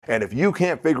And if you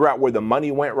can't figure out where the money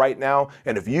went right now,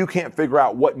 and if you can't figure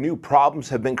out what new problems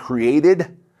have been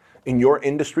created in your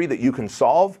industry that you can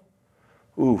solve,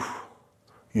 oof,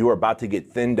 you are about to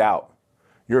get thinned out.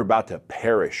 You're about to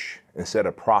perish instead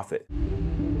of profit.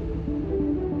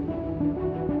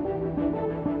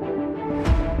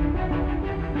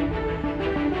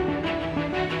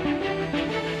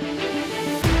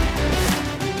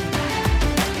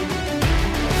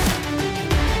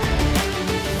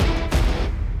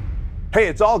 Hey,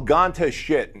 it's all gone to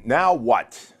shit. Now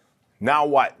what? Now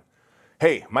what?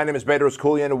 Hey, my name is Bedros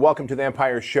Keuilian and welcome to the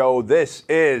Empire Show. This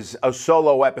is a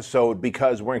solo episode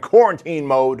because we're in quarantine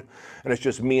mode and it's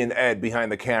just me and Ed behind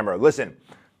the camera. Listen,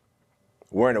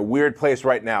 we're in a weird place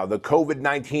right now. The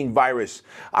COVID-19 virus.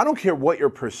 I don't care what your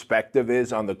perspective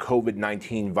is on the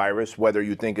COVID-19 virus, whether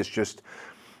you think it's just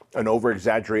an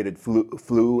over-exaggerated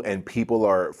flu and people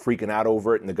are freaking out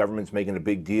over it and the government's making a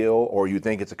big deal, or you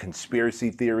think it's a conspiracy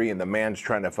theory and the man's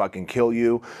trying to fucking kill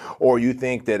you, or you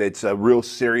think that it's a real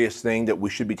serious thing that we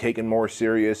should be taking more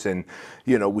serious and,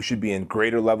 you know, we should be in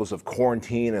greater levels of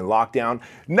quarantine and lockdown.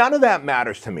 None of that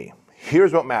matters to me.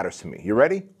 Here's what matters to me. You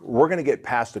ready? We're going to get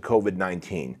past the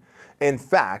COVID-19. In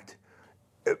fact,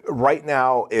 right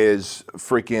now is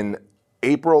freaking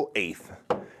April 8th.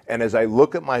 And as I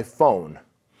look at my phone,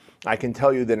 I can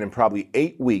tell you that in probably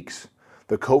 8 weeks,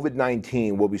 the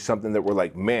COVID-19 will be something that we're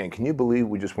like, man, can you believe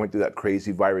we just went through that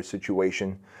crazy virus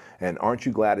situation? And aren't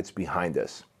you glad it's behind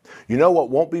us? You know what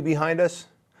won't be behind us?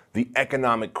 The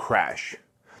economic crash,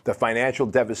 the financial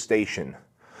devastation,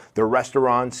 the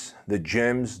restaurants, the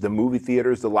gyms, the movie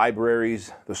theaters, the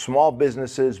libraries, the small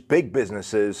businesses, big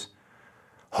businesses,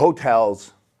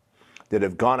 hotels that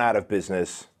have gone out of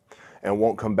business and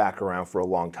won't come back around for a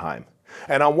long time.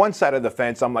 And on one side of the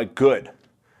fence, I'm like, good.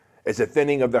 It's a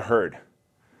thinning of the herd.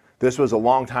 This was a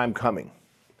long time coming.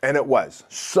 And it was.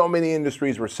 So many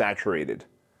industries were saturated.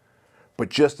 But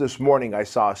just this morning, I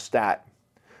saw a stat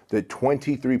that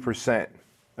 23%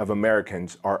 of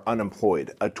Americans are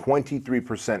unemployed, a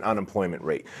 23% unemployment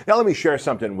rate. Now, let me share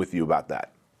something with you about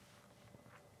that.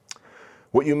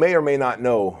 What you may or may not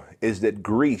know is that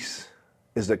Greece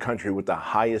is the country with the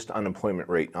highest unemployment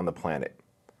rate on the planet.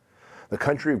 The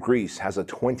country of Greece has a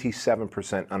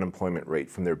 27% unemployment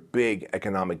rate from their big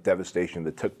economic devastation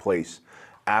that took place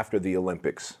after the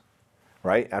Olympics,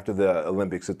 right? After the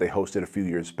Olympics that they hosted a few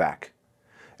years back.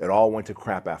 It all went to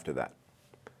crap after that.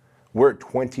 We're at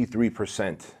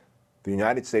 23%. The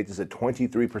United States is at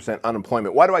 23%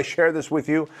 unemployment. Why do I share this with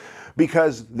you?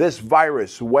 Because this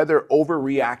virus, whether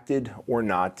overreacted or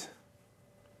not,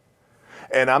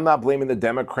 and I'm not blaming the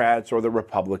Democrats or the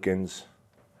Republicans,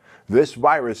 this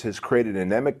virus has created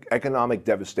an economic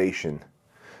devastation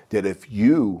that if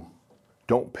you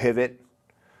don't pivot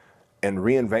and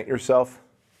reinvent yourself,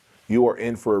 you are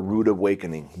in for a rude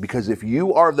awakening. Because if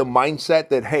you are of the mindset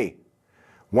that, hey,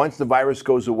 once the virus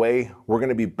goes away, we're going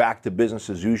to be back to business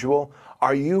as usual,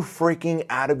 are you freaking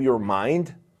out of your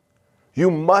mind? You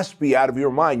must be out of your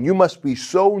mind. You must be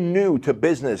so new to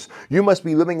business. You must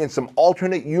be living in some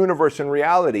alternate universe and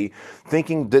reality,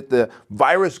 thinking that the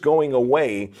virus going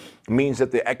away means that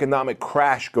the economic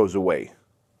crash goes away.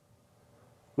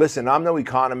 Listen, I'm no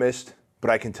economist, but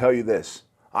I can tell you this.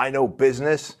 I know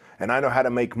business, and I know how to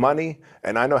make money,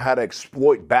 and I know how to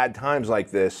exploit bad times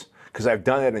like this, because I've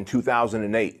done it in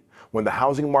 2008. When the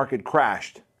housing market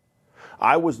crashed,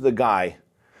 I was the guy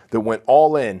that went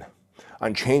all in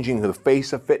on changing the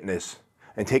face of fitness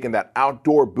and taking that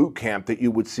outdoor boot camp that you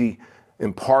would see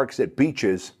in parks at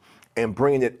beaches and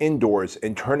bringing it indoors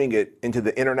and turning it into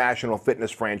the international fitness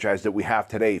franchise that we have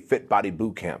today, Fit Body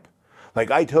Boot Camp.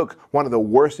 Like, I took one of the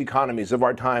worst economies of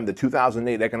our time, the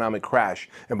 2008 economic crash,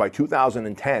 and by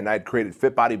 2010, I had created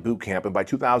Fit Body Boot Camp, and by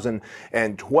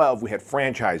 2012, we had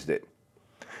franchised it.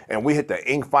 And we hit the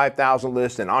Inc. 5000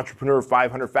 list and Entrepreneur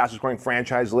 500 fastest growing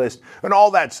franchise list and all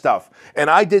that stuff. And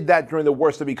I did that during the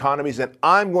worst of economies, and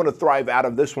I'm going to thrive out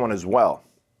of this one as well.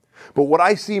 But what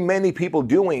I see many people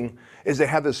doing is they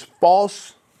have this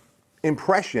false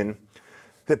impression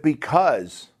that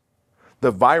because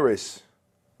the virus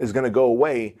is going to go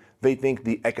away, they think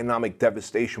the economic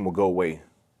devastation will go away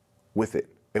with it.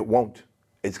 It won't.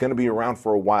 It's going to be around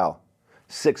for a while.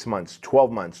 6 months,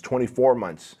 12 months, 24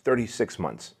 months, 36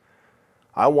 months.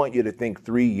 I want you to think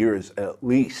 3 years at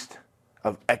least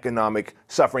of economic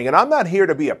suffering. And I'm not here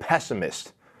to be a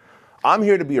pessimist. I'm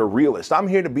here to be a realist. I'm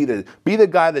here to be the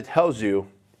guy that tells you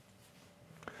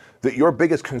that your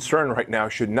biggest concern right now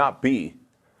should not be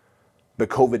the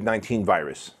COVID-19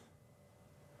 virus.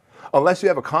 Unless you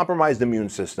have a compromised immune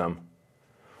system,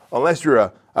 unless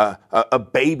you're a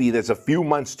baby that's a few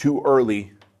months too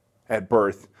early at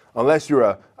birth, unless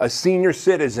you're a senior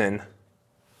citizen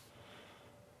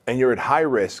and you're at high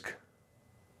risk,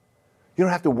 you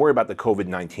don't have to worry about the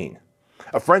COVID-19.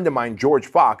 A friend of mine, George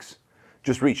Fox,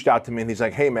 just reached out to me and he's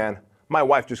like, hey man, my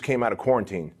wife just came out of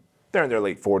quarantine. They're in their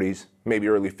late 40s, maybe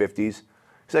early 50s. He's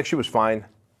like, she was fine.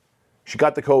 She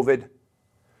got the COVID,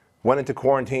 went into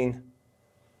quarantine,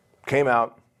 came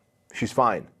out, she's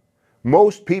fine.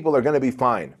 Most people are going to be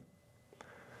fine.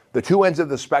 The two ends of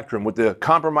the spectrum with the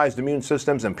compromised immune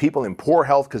systems and people in poor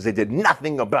health because they did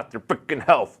nothing about their freaking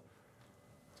health.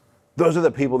 Those are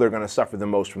the people that are going to suffer the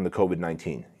most from the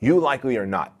COVID-19. You likely are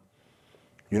not.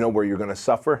 You know where you're going to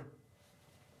suffer?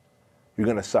 You're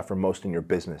going to suffer most in your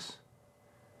business.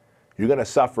 You're going to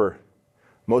suffer,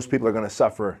 most people are going to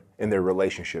suffer in their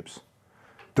relationships.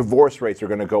 Divorce rates are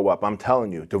going to go up. I'm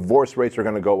telling you, divorce rates are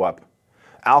going to go up.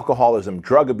 Alcoholism,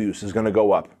 drug abuse is going to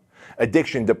go up.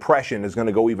 Addiction, depression is going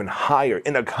to go even higher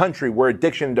in a country where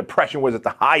addiction and depression was at the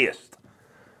highest.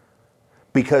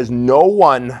 Because no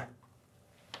one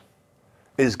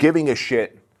is giving a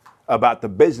shit about the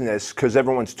business because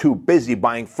everyone's too busy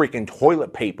buying freaking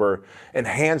toilet paper and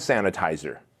hand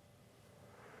sanitizer.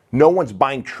 No one's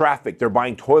buying traffic, they're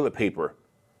buying toilet paper.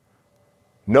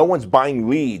 No one's buying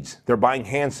leads, they're buying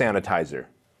hand sanitizer.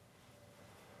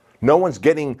 No one's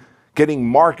getting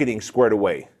marketing squared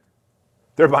away.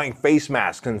 They're buying face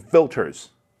masks and filters.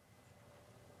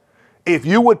 If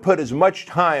you would put as much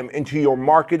time into your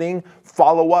marketing,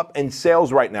 follow-up, and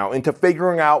sales right now, into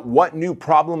figuring out what new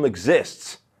problem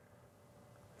exists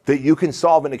that you can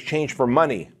solve in exchange for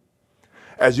money,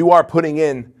 as you are putting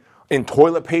in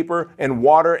toilet paper and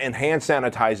water and hand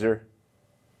sanitizer,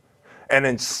 and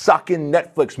then sucking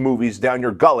Netflix movies down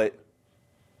your gullet,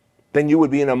 then you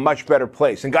would be in a much better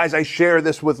place. And guys, I share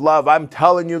this with love. I'm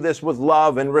telling you this with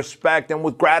love and respect and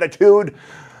with gratitude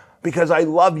because I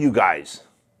love you guys.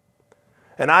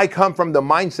 And I come from the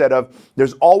mindset of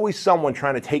there's always someone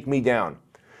trying to take me down.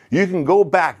 You can go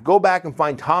back and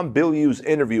find Tom Bilyeu's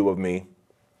interview of me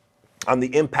on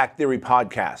the Impact Theory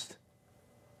podcast.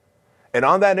 And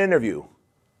on that interview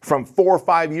from 4 or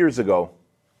 5 years ago,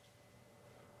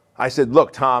 I said,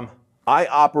 look, Tom, I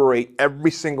operate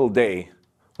every single day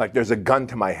like there's a gun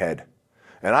to my head.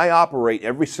 And I operate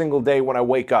every single day when I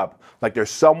wake up like there's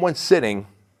someone sitting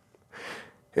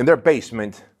in their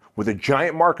basement with a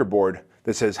giant marker board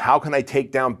that says, how can I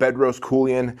take down Bedros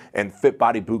Keuilian and Fit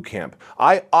Body Bootcamp?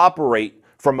 I operate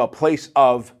from a place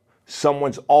of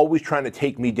someone's always trying to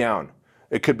take me down.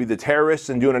 It could be the terrorists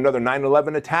and doing another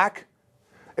 9/11 attack.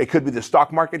 It could be the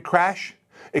stock market crash.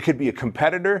 It could be a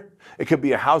competitor. It could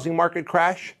be a housing market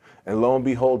crash. And lo and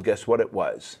behold, guess what it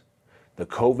was? The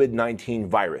COVID-19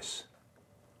 virus.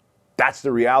 That's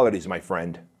the realities, my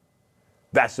friend.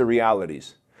 That's the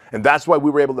realities. And that's why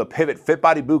we were able to pivot Fit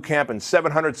Body Bootcamp in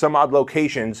 700 some odd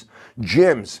locations,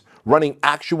 gyms, running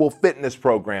actual fitness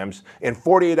programs. In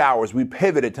 48 hours, we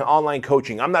pivoted to online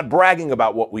coaching. I'm not bragging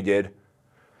about what we did.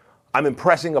 I'm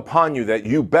impressing upon you that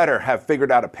you better have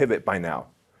figured out a pivot by now.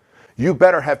 You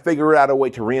better have figured out a way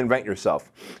to reinvent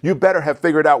yourself. You better have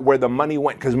figured out where the money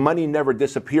went, because money never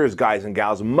disappears, guys and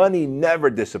gals. Money never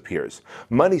disappears.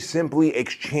 Money simply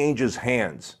exchanges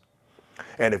hands.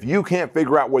 And if you can't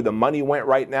figure out where the money went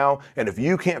right now, and if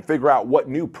you can't figure out what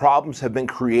new problems have been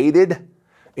created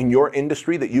in your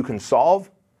industry that you can solve,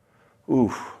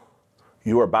 you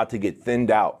are about to get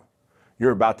thinned out.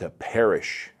 You're about to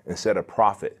perish instead of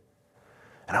profit.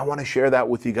 And I want to share that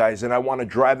with you guys, and I want to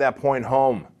drive that point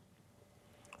home.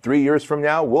 3 years from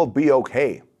now, we'll be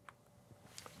okay.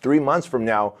 3 months from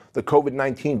now, the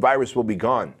COVID-19 virus will be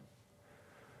gone.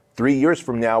 3 years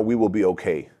from now, we will be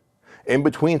okay. In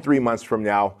between 3 months from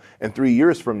now and 3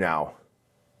 years from now,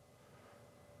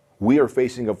 we are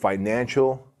facing a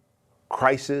financial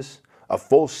crisis, a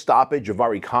full stoppage of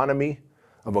our economy,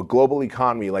 of a global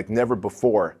economy like never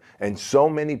before. And so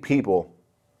many people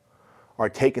are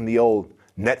taking the old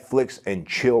Netflix and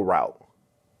chill route.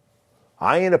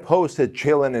 I ain't opposed to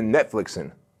chilling and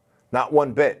Netflixing, not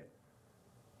one bit.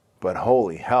 But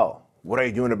holy hell, what are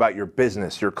you doing about your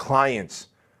business, your clients,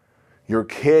 your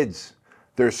kids,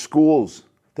 their schools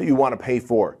that you want to pay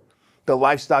for, the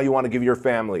lifestyle you want to give your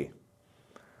family?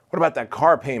 What about that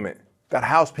car payment, that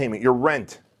house payment, your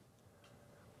rent?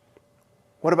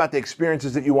 What about the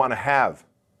experiences that you want to have?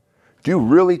 Do you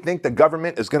really think the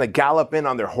government is going to gallop in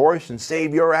on their horse and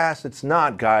save your ass? It's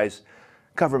not, guys.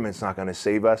 Government's not going to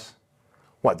save us.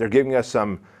 What, they're giving us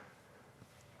some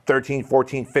 $1,300,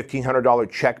 $1,400,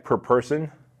 $1,500 check per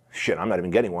person? Shit, I'm not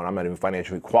even getting one. I'm not even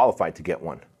financially qualified to get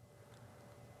one.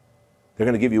 They're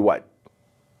going to give you what?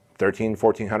 $1,300,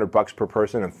 $1,400 per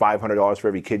person and $500 for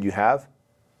every kid you have?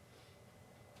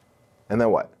 And then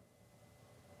what?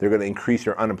 they're going to increase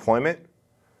your unemployment,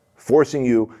 forcing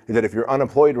you that if you're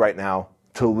unemployed right now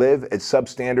to live a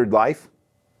substandard life.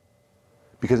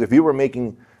 Because if you were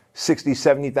making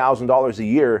 $60,000, $70,000 a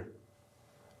year,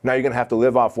 now you're going to have to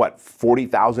live off what,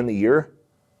 $40,000 a year?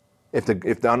 If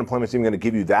the unemployment's even going to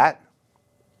give you that?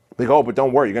 Like, oh, but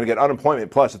don't worry, you're going to get unemployment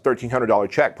plus a $1,300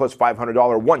 check plus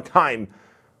 $500 one time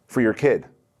for your kid.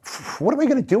 What am I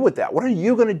going to do with that? What are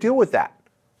you going to do with that?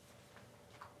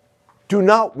 Do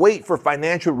not wait for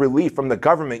financial relief from the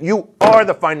government. You are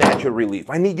the financial relief.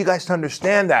 I need you guys to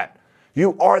understand that.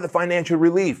 You are the financial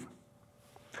relief.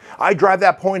 I drive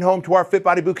that point home to our Fit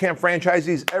Body Bootcamp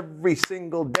franchisees every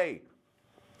single day.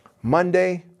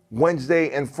 Monday, Wednesday,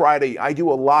 and Friday, I do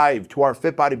a live to our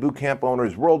Fit Body Bootcamp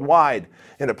owners worldwide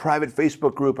in a private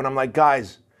Facebook group. And I'm like,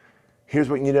 guys, here's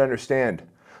what you need to understand.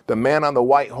 The man on the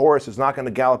white horse is not going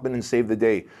to gallop in and save the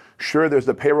day. Sure, there's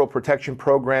the payroll protection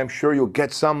program. Sure, you'll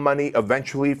get some money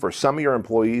eventually for some of your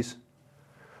employees.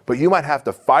 But you might have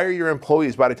to fire your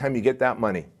employees by the time you get that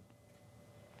money.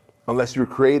 Unless you're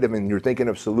creative and you're thinking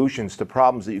of solutions to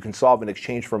problems that you can solve in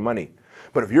exchange for money.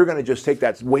 But if you're going to just take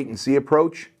that wait and see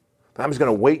approach, I'm just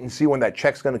going to wait and see when that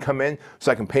check's going to come in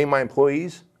so I can pay my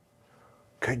employees.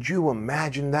 Could you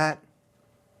imagine that?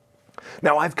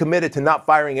 Now, I've committed to not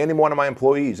firing any one of my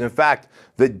employees. In fact,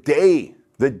 the day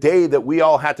that we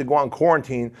all had to go on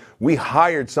quarantine, we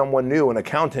hired someone new, an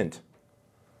accountant.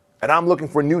 And I'm looking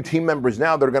for new team members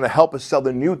now that are going to help us sell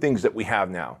the new things that we have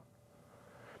now.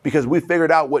 Because we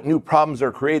figured out what new problems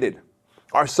are created.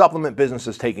 Our supplement business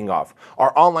is taking off.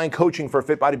 Our online coaching for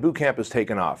Fit Body Bootcamp is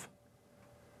taking off.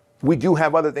 We do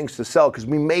have other things to sell because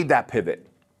we made that pivot.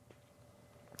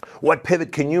 What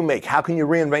pivot can you make? How can you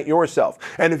reinvent yourself?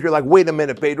 And if you're like, wait a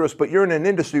minute, Bedros, but you're in an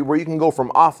industry where you can go from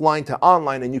offline to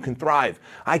online and you can thrive.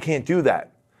 I can't do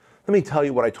that. Let me tell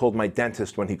you what I told my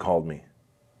dentist when he called me.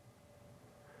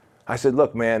 I said,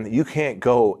 look, man, you can't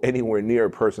go anywhere near a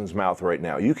person's mouth right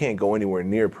now. You can't go anywhere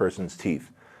near a person's teeth.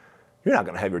 You're not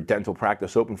going to have your dental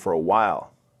practice open for a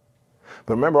while.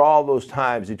 But remember all those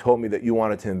times you told me that you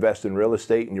wanted to invest in real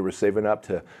estate and you were saving up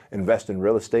to invest in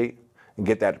real estate and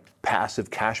get that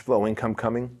passive cash flow income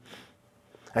coming?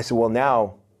 I said, well,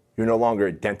 now you're no longer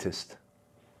a dentist.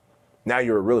 Now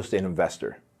you're a real estate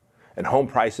investor. And home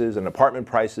prices and apartment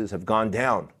prices have gone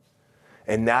down.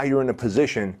 And now you're in a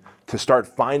position to start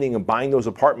finding and buying those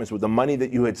apartments with the money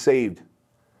that you had saved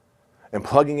and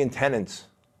plugging in tenants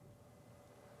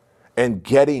and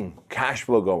getting cash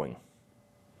flow going.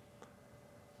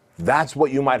 That's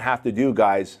what you might have to do,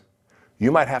 guys.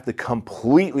 You might have to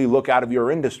completely look out of your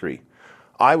industry.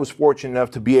 I was fortunate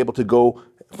enough to be able to go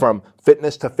from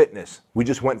fitness to fitness. We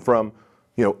just went from,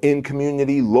 in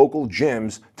community, local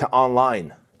gyms to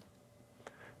online.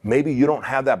 Maybe you don't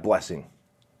have that blessing.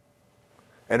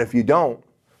 And if you don't,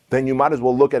 then you might as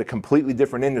well look at a completely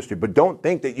different industry. But don't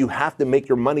think that you have to make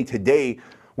your money today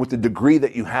with the degree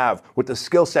that you have, with the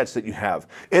skill sets that you have.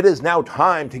 It is now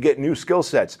time to get new skill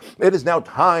sets. It is now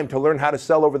time to learn how to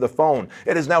sell over the phone.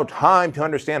 It is now time to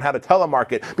understand how to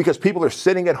telemarket because people are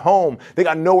sitting at home. They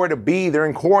got nowhere to be. They're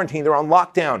in quarantine. They're on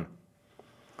lockdown.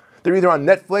 They're either on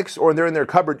Netflix or they're in their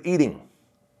cupboard eating.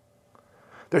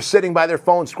 They're sitting by their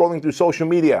phone scrolling through social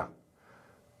media.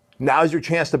 Now's your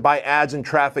chance to buy ads and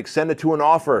traffic. Send it to an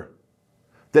offer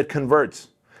that converts.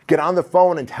 Get on the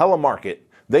phone and telemarket.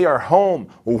 They are home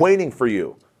waiting for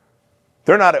you.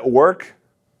 They're not at work.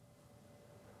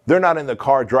 They're not in the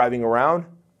car driving around.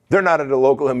 They're not at a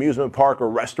local amusement park or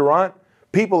restaurant.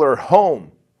 People are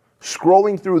home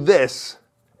scrolling through this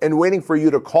and waiting for you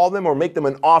to call them or make them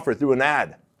an offer through an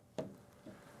ad.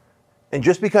 And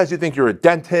just because you think you're a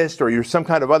dentist or you're some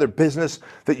kind of other business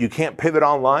that you can't pivot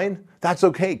online, that's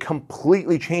okay.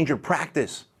 Completely change your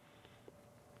practice.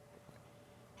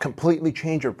 Completely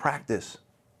change your practice.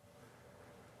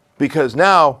 Because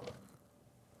now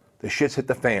the shit's hit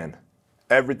the fan.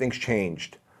 Everything's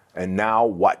changed. And now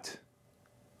what?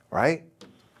 Right?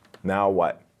 Now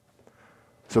what?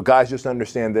 So guys, just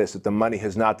understand this, that the money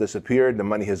has not disappeared. The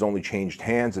money has only changed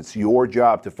hands. It's your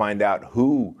job to find out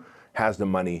who has the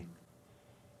money.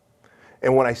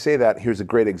 And when I say that, here's a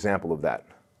great example of that.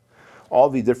 All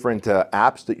the different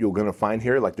apps that you're going to find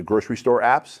here, like the grocery store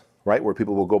apps, right, where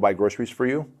people will go buy groceries for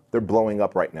you, they're blowing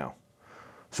up right now.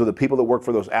 So the people that work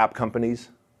for those app companies,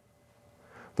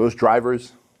 those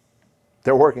drivers,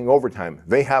 they're working overtime.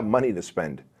 They have money to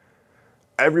spend.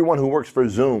 Everyone who works for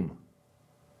Zoom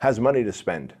has money to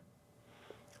spend.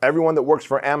 Everyone that works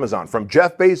for Amazon, from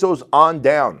Jeff Bezos on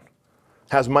down,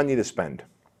 has money to spend.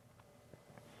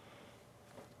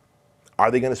 Are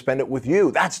they going to spend it with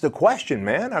you? That's the question,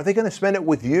 man. Are they going to spend it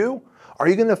with you? Are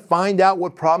you going to find out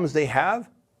what problems they have?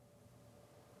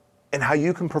 and how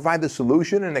you can provide the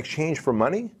solution in exchange for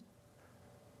money?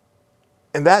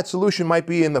 And that solution might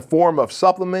be in the form of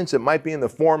supplements, it might be in the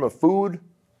form of food.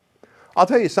 I'll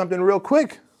tell you something real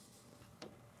quick.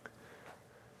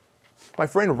 My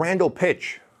friend Randall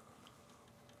Pitch,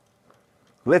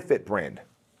 LiveFit brand.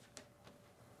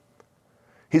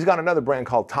 He's got another brand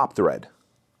called Top Thread.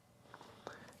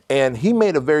 And he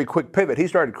made a very quick pivot. He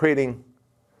started creating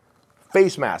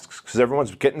face masks because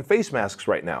everyone's getting face masks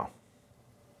right now.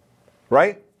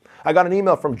 Right? I got an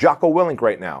email from Jocko Willink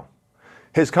right now.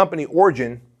 His company,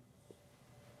 Origin,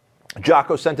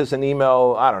 Jocko sent us an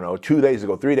email, I don't know, 2 days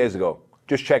ago, 3 days ago,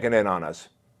 just checking in on us,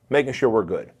 making sure we're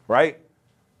good, right?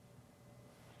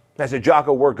 I said,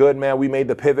 Jocko, we're good, man. We made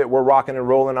the pivot. We're rocking and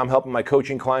rolling. I'm helping my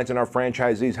coaching clients and our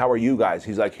franchisees. How are you guys?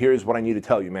 He's like, here's what I need to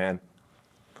tell you, man.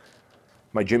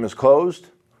 My gym is closed,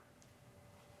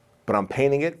 but I'm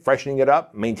painting it, freshening it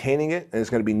up, maintaining it, and it's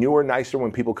going to be newer, nicer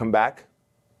when people come back.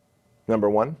 Number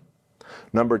one.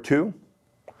 Number two,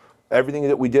 everything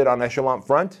that we did on Echelon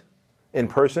Front in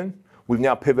person, we've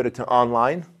now pivoted to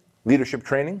online leadership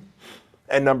training.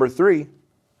 And number three,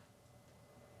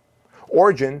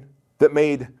 Origin, that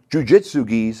made jiu-jitsu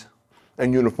gis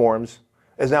and uniforms,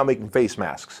 is now making face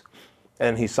masks.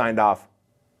 And he signed off,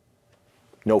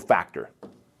 no factor.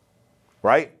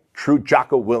 Right? True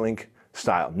Jocko Willink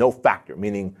style. No factor,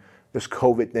 meaning this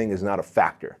COVID thing is not a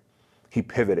factor. He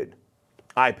pivoted.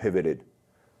 I pivoted.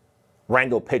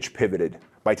 Randall Pitch pivoted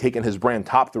by taking his brand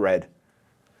Top Thread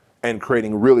and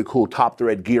creating really cool Top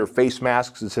Thread gear face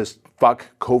masks that says fuck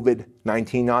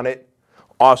COVID-19 on it.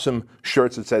 Awesome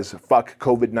shirts that says fuck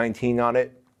COVID-19 on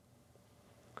it.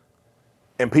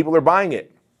 And people are buying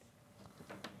it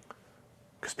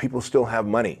because people still have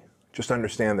money. Just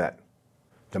understand that.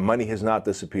 The money has not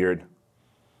disappeared.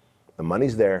 The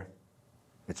money's there.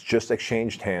 It's just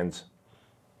exchanged hands.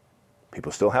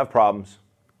 People still have problems.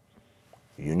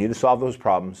 You need to solve those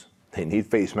problems. They need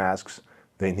face masks.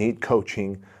 They need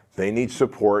coaching. They need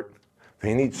support.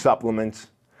 They need supplements.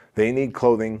 They need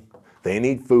clothing. They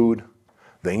need food.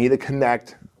 They need to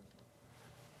connect.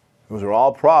 Those are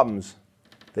all problems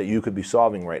that you could be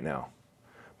solving right now.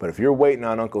 But if you're waiting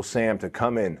on Uncle Sam to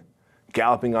come in,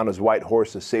 galloping on his white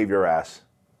horse to save your ass,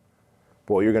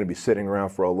 boy, you're going to be sitting around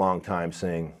for a long time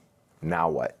saying, now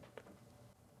what?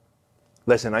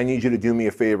 Listen, I need you to do me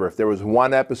a favor. If there was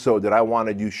one episode that I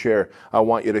wanted you to share, I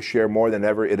want you to share more than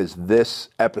ever. It is this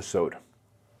episode.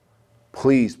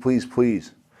 Please, please,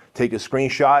 please take a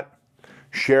screenshot,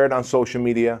 share it on social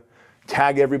media,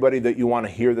 tag everybody that you want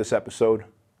to hear this episode.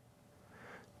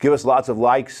 Give us lots of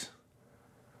likes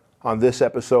on this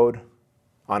episode,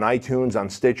 on iTunes, on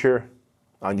Stitcher,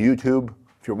 on YouTube.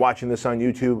 If you're watching this on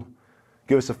YouTube,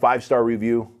 give us a 5-star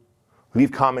review.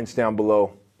 Leave comments down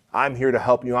below. I'm here to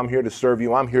help you. I'm here to serve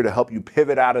you. I'm here to help you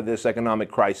pivot out of this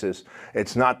economic crisis.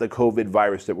 It's not the COVID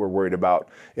virus that we're worried about.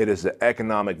 It is the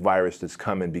economic virus that's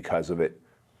coming because of it.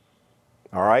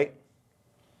 All right?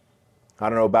 I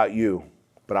don't know about you,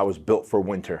 but I was built for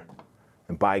winter.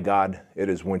 And by God, it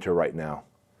is winter right now.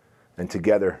 And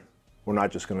together, we're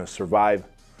not just going to survive,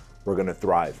 we're going to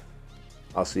thrive.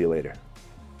 I'll see you later.